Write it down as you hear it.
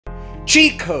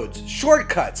Cheat codes,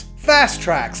 shortcuts, fast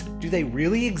tracks, do they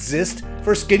really exist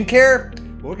for skincare?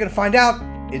 Well, we're gonna find out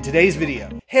in today's video.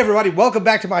 Hey everybody, welcome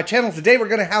back to my channel. Today we're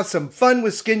gonna have some fun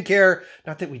with skincare.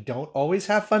 Not that we don't always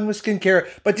have fun with skincare,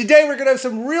 but today we're gonna have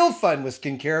some real fun with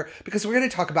skincare because we're gonna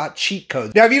talk about cheat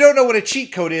codes. Now, if you don't know what a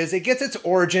cheat code is, it gets its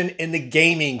origin in the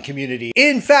gaming community.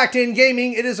 In fact, in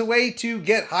gaming, it is a way to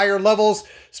get higher levels,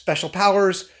 special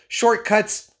powers,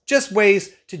 shortcuts, just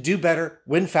ways to do better,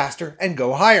 win faster, and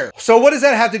go higher. So what does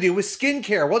that have to do with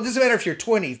skincare? Well, it doesn't matter if you're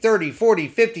 20, 30, 40,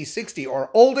 50, 60, or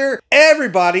older.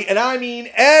 Everybody, and I mean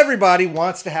everybody,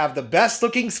 wants to have the best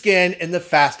looking skin in the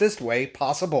fastest way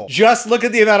possible. Just look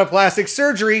at the amount of plastic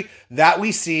surgery that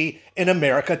we see in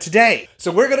America today. So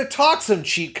we're gonna talk some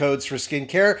cheat codes for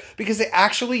skincare because they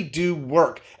actually do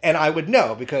work. And I would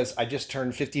know because I just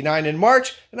turned 59 in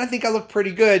March and I think I look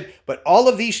pretty good. But all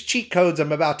of these cheat codes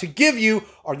I'm about to give you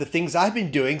are the things I've been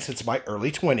doing since my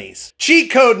early 20s.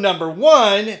 Cheat code number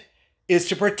 1 is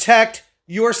to protect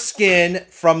your skin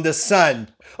from the sun.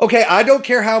 Okay, I don't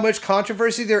care how much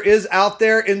controversy there is out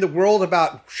there in the world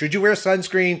about should you wear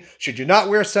sunscreen, should you not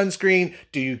wear sunscreen,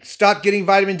 do you stop getting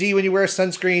vitamin D when you wear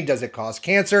sunscreen, does it cause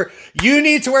cancer? You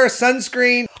need to wear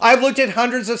sunscreen. I've looked at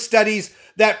hundreds of studies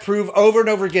that prove over and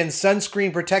over again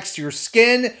sunscreen protects your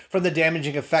skin from the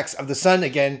damaging effects of the sun.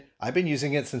 Again, I've been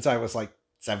using it since I was like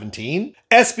 17.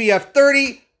 SPF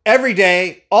 30 every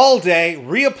day, all day,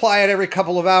 reapply it every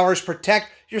couple of hours, protect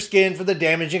your skin from the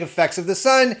damaging effects of the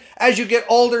sun. As you get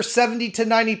older, 70 to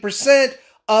 90%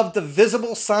 of the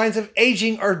visible signs of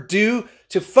aging are due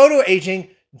to photoaging,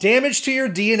 damage to your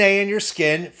DNA and your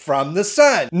skin from the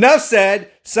sun. Enough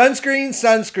said. Sunscreen,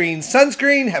 sunscreen,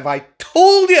 sunscreen. Have I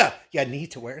told you? You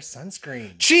need to wear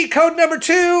sunscreen. Cheat code number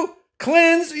 2.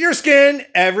 Cleanse your skin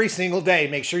every single day.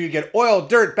 Make sure you get oil,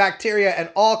 dirt, bacteria, and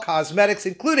all cosmetics,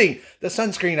 including the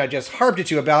sunscreen I just harped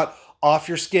at you about, off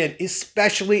your skin,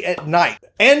 especially at night.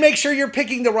 And make sure you're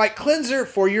picking the right cleanser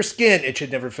for your skin. It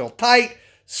should never feel tight,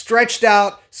 stretched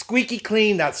out, squeaky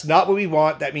clean. That's not what we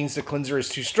want. That means the cleanser is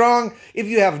too strong. If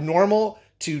you have normal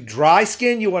to dry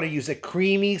skin, you want to use a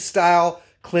creamy style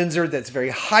cleanser that's very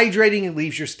hydrating and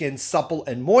leaves your skin supple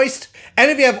and moist. And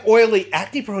if you have oily,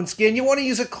 acne-prone skin, you want to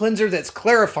use a cleanser that's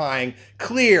clarifying,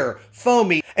 clear,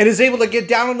 foamy, and is able to get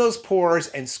down on those pores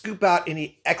and scoop out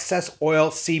any excess oil,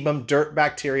 sebum, dirt,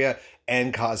 bacteria,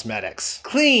 and cosmetics.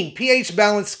 Clean,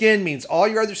 pH-balanced skin means all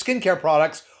your other skincare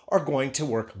products are going to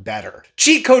work better.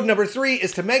 Cheat code number 3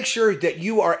 is to make sure that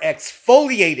you are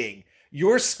exfoliating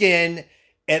your skin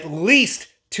at least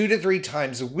 2 to 3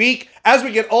 times a week. As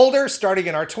we get older, starting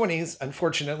in our 20s,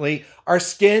 unfortunately, our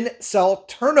skin cell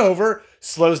turnover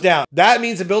slows down. That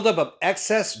means a buildup of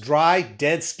excess dry,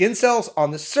 dead skin cells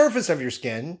on the surface of your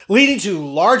skin, leading to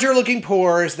larger looking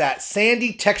pores, that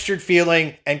sandy textured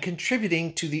feeling, and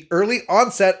contributing to the early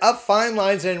onset of fine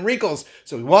lines and wrinkles.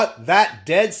 So we want that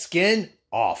dead skin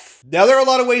off. Now, there are a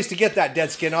lot of ways to get that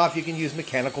dead skin off. You can use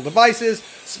mechanical devices,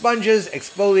 sponges,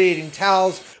 exfoliating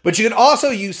towels, but you can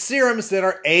also use serums that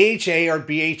are AHA or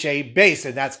BHA based,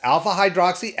 and that's alpha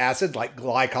hydroxy acid like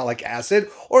glycolic acid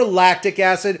or lactic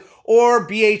acid, or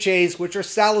BHAs, which are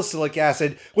salicylic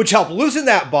acid, which help loosen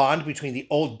that bond between the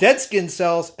old dead skin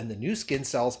cells and the new skin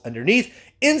cells underneath,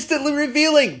 instantly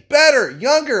revealing better,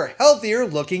 younger, healthier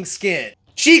looking skin.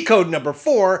 Cheat code number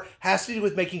 4 has to do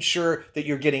with making sure that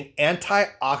you're getting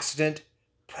antioxidant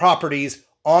properties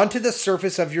onto the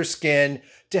surface of your skin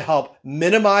to help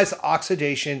minimize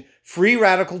oxidation, free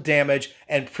radical damage,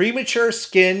 and premature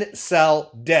skin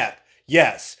cell death.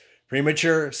 Yes,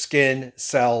 premature skin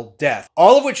cell death.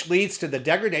 All of which leads to the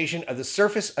degradation of the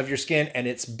surface of your skin and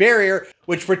its barrier,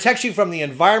 which protects you from the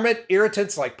environment,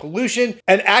 irritants like pollution,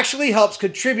 and actually helps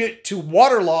contribute to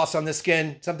water loss on the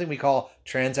skin, something we call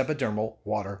transepidermal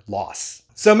water loss.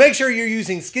 So make sure you're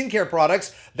using skincare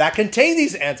products that contain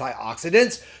these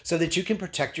antioxidants so that you can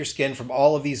protect your skin from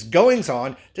all of these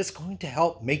goings-on that's going to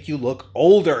help make you look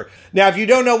older. Now, if you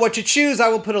don't know what to choose, I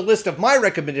will put a list of my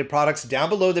recommended products down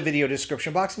below the video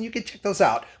description box, and you can check those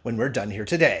out when we're done here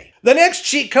today. The next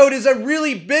cheat code is a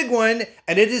really big one,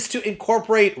 and it is to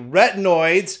incorporate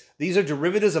retinoids. These are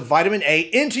derivatives of vitamin A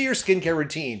into your skincare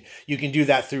routine. You can do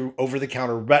that through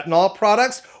over-the-counter retinol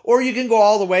products, or you can go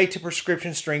all the way to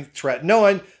prescription-strength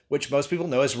tretinoin, which most people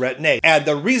know as Retin-A. And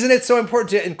the reason it's so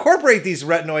important to incorporate these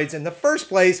retinoids in the first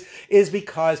place is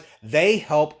because they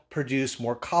help produce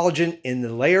more collagen in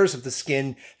the layers of the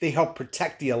skin. They help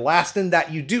protect the elastin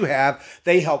that you do have.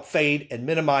 They help fade and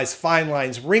minimize fine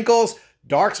lines, wrinkles,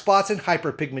 dark spots and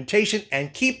hyperpigmentation,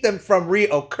 and keep them from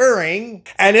reoccurring.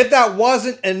 And if that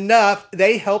wasn't enough,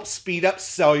 they help speed up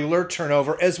cellular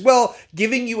turnover as well,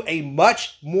 giving you a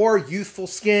much more youthful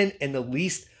skin in the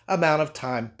least amount of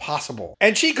time possible.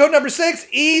 And cheat code number 6,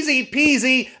 easy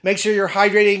peasy. Make sure you're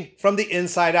hydrating from the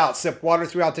inside out. Sip water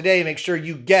throughout the day. Make sure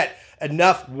you get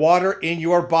enough water in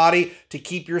your body to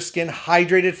keep your skin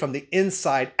hydrated from the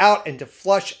inside out and to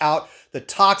flush out the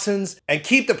toxins and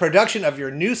keep the production of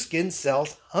your new skin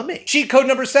cells humming. Cheat code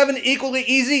number 7, equally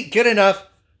easy, get enough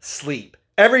sleep.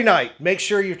 Every night, make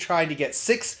sure you're trying to get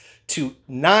 6 to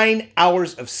 9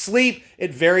 hours of sleep.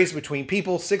 It varies between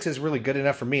people. 6 is really good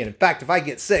enough for me. And in fact, if I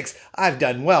get 6, I've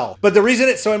done well. But the reason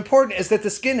it's so important is that the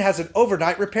skin has an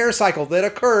overnight repair cycle that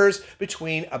occurs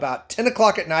between about 10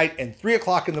 o'clock at night and 3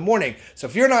 o'clock in the morning. So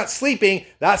if you're not sleeping,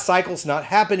 that cycle's not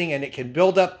happening and it can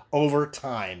build up over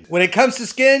time. When it comes to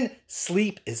skin,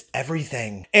 sleep is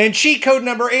everything. And cheat code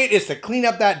number 8 is to clean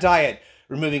up that diet,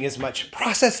 removing as much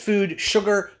processed food,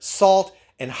 sugar, salt,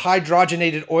 and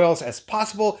hydrogenated oils as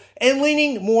possible, and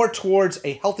leaning more towards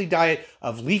a healthy diet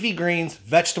of leafy greens,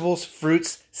 vegetables,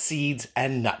 fruits, seeds,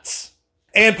 and nuts.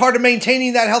 And part of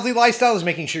maintaining that healthy lifestyle is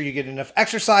making sure you get enough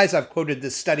exercise. I've quoted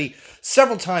this study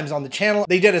several times on the channel.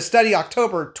 They did a study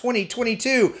October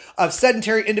 2022 of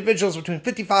sedentary individuals between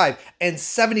 55 and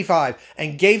 75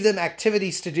 and gave them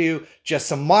activities to do, just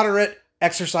some moderate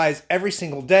exercise every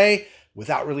single day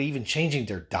without really even changing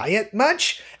their diet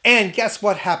much. And guess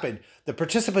what happened? The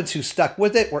participants who stuck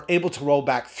with it were able to roll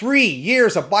back 3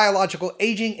 years of biological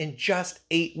aging in just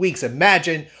 8 weeks.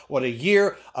 Imagine what a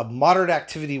year of moderate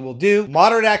activity will do.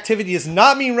 Moderate activity does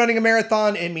not mean running a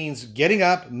marathon. It means getting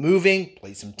up, moving,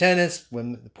 play some tennis,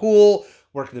 swim in the pool,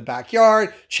 work in the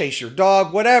backyard, chase your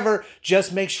dog, whatever.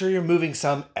 Just make sure you're moving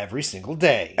some every single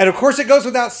day. And of course, it goes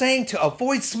without saying to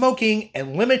avoid smoking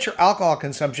and limit your alcohol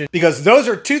consumption, because those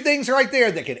are 2 things right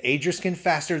there that can age your skin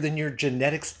faster than your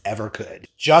genetics ever could.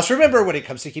 Just remember, when it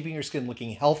comes to keeping your skin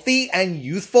looking healthy and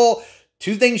youthful,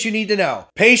 2 things you need to know.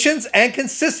 Patience and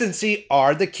consistency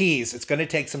are the keys. It's going to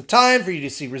take some time for you to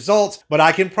see results, but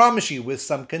I can promise you, with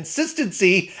some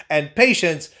consistency and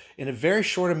patience, in a very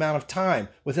short amount of time,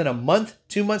 within a month,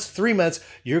 2 months, 3 months,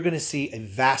 you're going to see a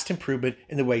vast improvement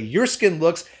in the way your skin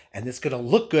looks, and it's going to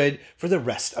look good for the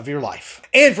rest of your life.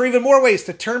 And for even more ways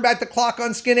to turn back the clock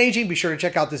on skin aging, be sure to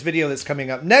check out this video that's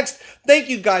coming up next. Thank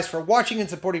you guys for watching and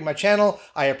supporting my channel.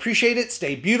 I appreciate it.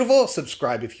 Stay beautiful.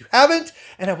 Subscribe if you haven't,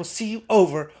 and I will see you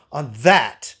over on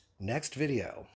that next video.